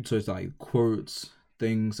mood, so it's like quotes,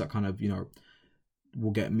 things that kind of, you know,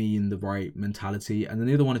 will get me in the right mentality. And then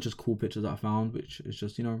the other one is just cool pictures that I found, which is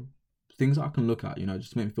just, you know, things that I can look at, you know,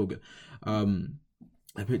 just to make me feel good.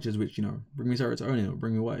 Pictures which, you know, bring me serotonin,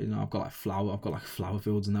 bring me away. You know, I've got like flower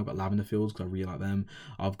fields, and I've got lavender fields because I really like them.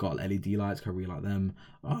 I've got LED lights because I really like them.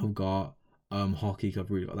 I've got hockey because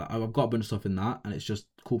I've really got that. I've got a bunch of stuff in that, and it's just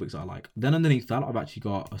cool pictures I like. Then underneath that, I've actually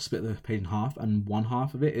got, I split the page in half, and one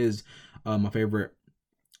half of it is my favorite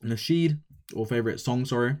nasheed, or favorite song,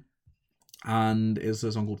 sorry, and it's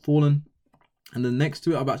a song called Fallen. And then next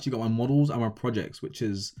to it, I've actually got my models and my projects, which I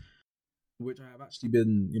have actually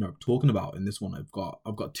been, you know, talking about in this one. I've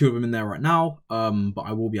got 2 of them in there right now, but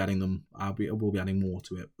I will be adding them. I will be adding more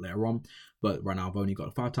to it later on. But right now, I've only got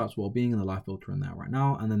the 5 types of well-being and the life filter in there right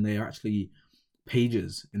now. And then they are actually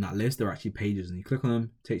pages in that list. They're actually pages, and you click on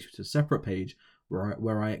them, it takes you to a separate page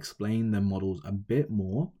where I explain them models a bit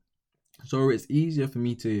more, so it's easier for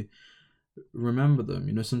me to remember them.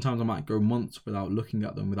 You know, sometimes I might go months without looking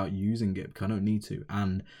at them, without using it, because I don't need to,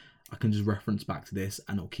 and I can just reference back to this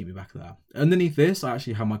and it'll keep me back there. Underneath this, I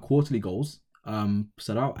actually have my quarterly goals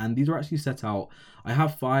set out, and these are actually set out. I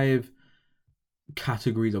have 5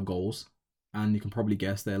 categories of goals, and you can probably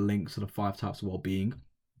guess they're linked to the 5 types of well-being.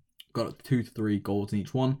 Got 2 to 3 goals in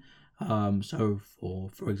each one. So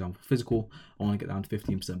for example, physical, I want to get down to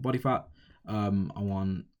 15% body fat. I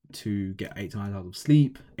want to get 8 to 9 hours of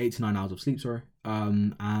sleep,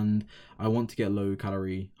 and I want to get low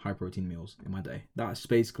calorie, high protein meals in my day. That's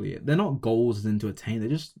basically it. They're not goals as in to attain, they're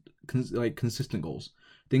just like consistent goals,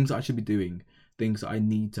 things that I should be doing, things that I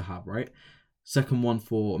need to have, right? Second one,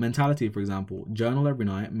 for mentality, for example, journal every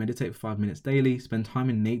night, meditate for 5 minutes daily, spend time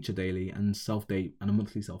in nature daily, and self-date, and a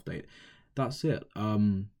monthly self-date. That's it.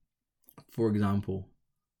 For example,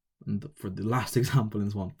 and for the last example in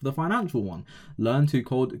this one, for the financial one, learn 2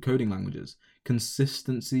 coding languages,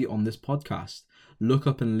 consistency on this podcast, look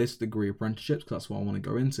up and list degree apprenticeships, because that's what I want to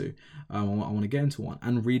go into. I want to get into one,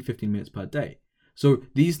 and read 15 minutes per day. So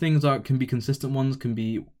these things can be consistent ones, can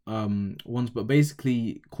be ones, but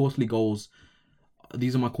basically quarterly goals.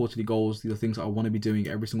 These are my quarterly goals. These are things that I want to be doing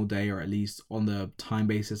every single day, or at least on the time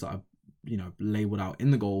basis that I've, you know, labeled out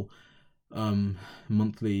in the goal,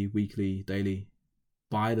 monthly, weekly, daily,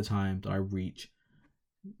 by the time that I reach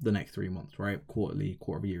the next 3 months, right? Quarterly,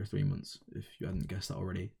 quarter of a year, 3 months, if you hadn't guessed that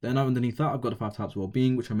already. Then underneath that, I've got the 5 types of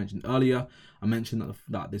well-being, which I mentioned earlier. I mentioned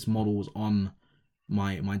that this model was on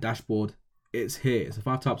my dashboard. It's here. It's the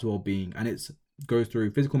 5 types of well-being, and it goes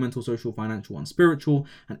through physical, mental, social, financial, and spiritual,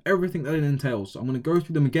 and everything that it entails. So I'm going to go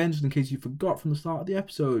through them again, just in case you forgot from the start of the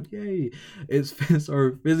episode. Yay!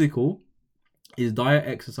 So physical is diet,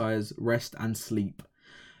 exercise, rest, and sleep.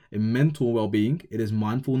 In mental well-being, it is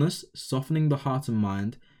mindfulness, softening the heart and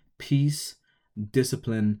mind, peace,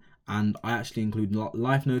 discipline, and I actually include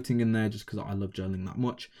life noting in there just because I love journaling that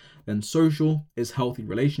much. Then social is healthy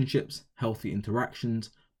relationships, healthy interactions,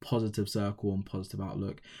 positive circle, and positive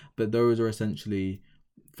outlook. But those are essentially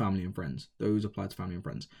family and friends. Those apply to family and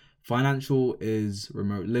friends. Financial is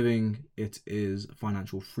remote living. It is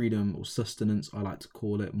financial freedom or sustenance, I like to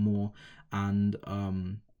call it more. And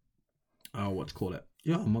what to call it?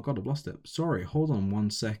 Yeah, oh my god, I've lost it. Sorry, hold on 1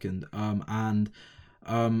 second. And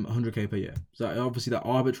 100k per year. So obviously that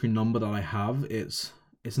arbitrary number that I have, it's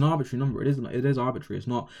an arbitrary number. It is arbitrary. It's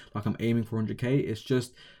not like I'm aiming for 100k. It's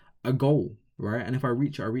just a goal, right? And if I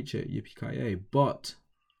reach it, I reach it. Yippee-ki-yay. But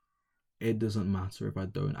it doesn't matter if I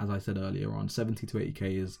don't. As I said earlier on, 70 to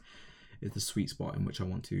 80k is the sweet spot in which I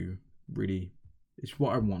want to really. It's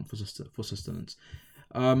what I want for sustenance.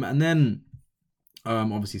 And then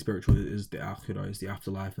obviously spiritual is the akhirah, is the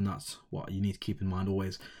afterlife, and that's what you need to keep in mind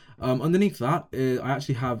always. Underneath that, I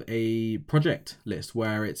actually have a project list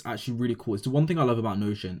where it's actually really cool. It's the one thing I love about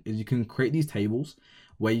Notion is you can create these tables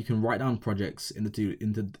where you can write down projects in the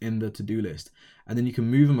to-do list, and then you can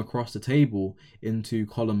move them across the table into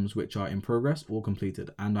columns which are in progress or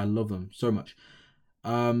completed, and I love them so much.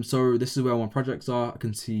 So this is where all my projects are. I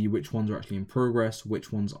can see which ones are actually in progress,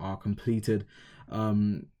 which ones are completed.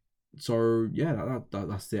 So yeah,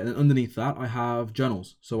 that's it. And then underneath that, I have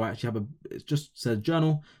journals. So I actually have it just says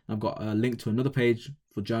journal. And I've got a link to another page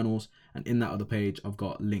for journals, and in that other page, I've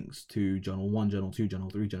got links to journal 1, journal 2, journal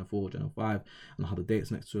 3, journal 4, journal 5, and I have the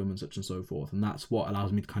dates next to them and such and so forth. And that's what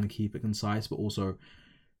allows me to kind of keep it concise, but also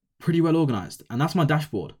pretty well organized. And that's my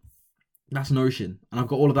dashboard. That's Notion, and I've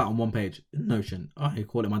got all of that on one page. Notion. I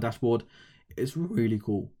call it my dashboard. It's really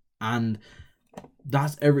cool, and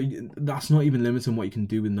that's not even limiting what you can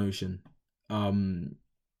do with Notion.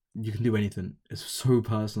 You can do anything. It's so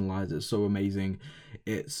personalized. It's so amazing.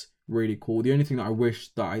 It's really cool. The only thing that I wish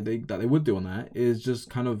that they would do on that is just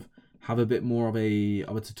kind of have a bit more of a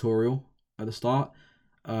tutorial at the start,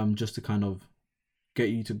 just to kind of get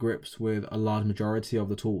you to grips with a large majority of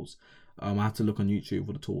the tools. I have to look on YouTube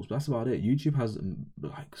for the tools, but that's about it. YouTube has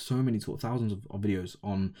like so many tools, thousands of videos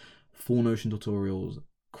on full Notion tutorials,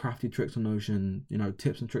 crafty tricks on Notion,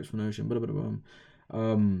 tips and tricks for Notion,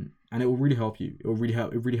 and it will really help you. It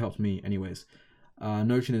really helps me anyways.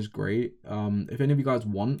 Notion is great. If any of you guys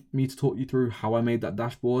want me to talk you through how I made that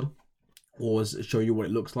dashboard or show you what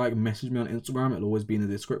it looks like, message me on Instagram. It'll always be in the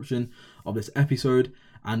description of this episode,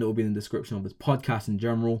 and it will be in the description of this podcast in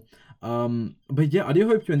general. But yeah, I do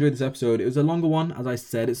hope you enjoyed this episode. It was a longer one, as I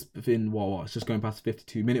said. It's been it's just going past the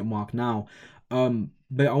 52-minute mark now.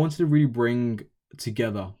 But I wanted to really bring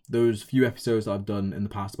together those few episodes that I've done in the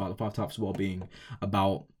past about the 5 types of well-being,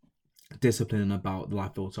 about discipline, and about the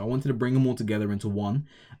life filter. I wanted to bring them all together into one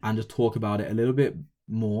and just talk about it a little bit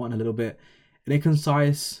more and a little bit in a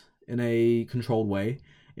concise, in a controlled way,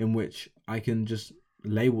 in which I can just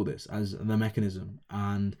label this as the mechanism,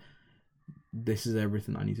 and this is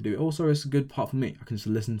everything I need to do. Also, it's a good part for me. I can just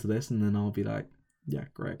listen to this and then I'll be like, yeah,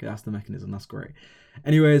 great, that's the mechanism, that's great.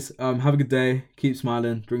 Anyways, have a good day, keep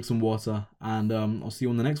smiling, drink some water, and I'll see you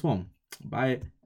on the next one. Bye.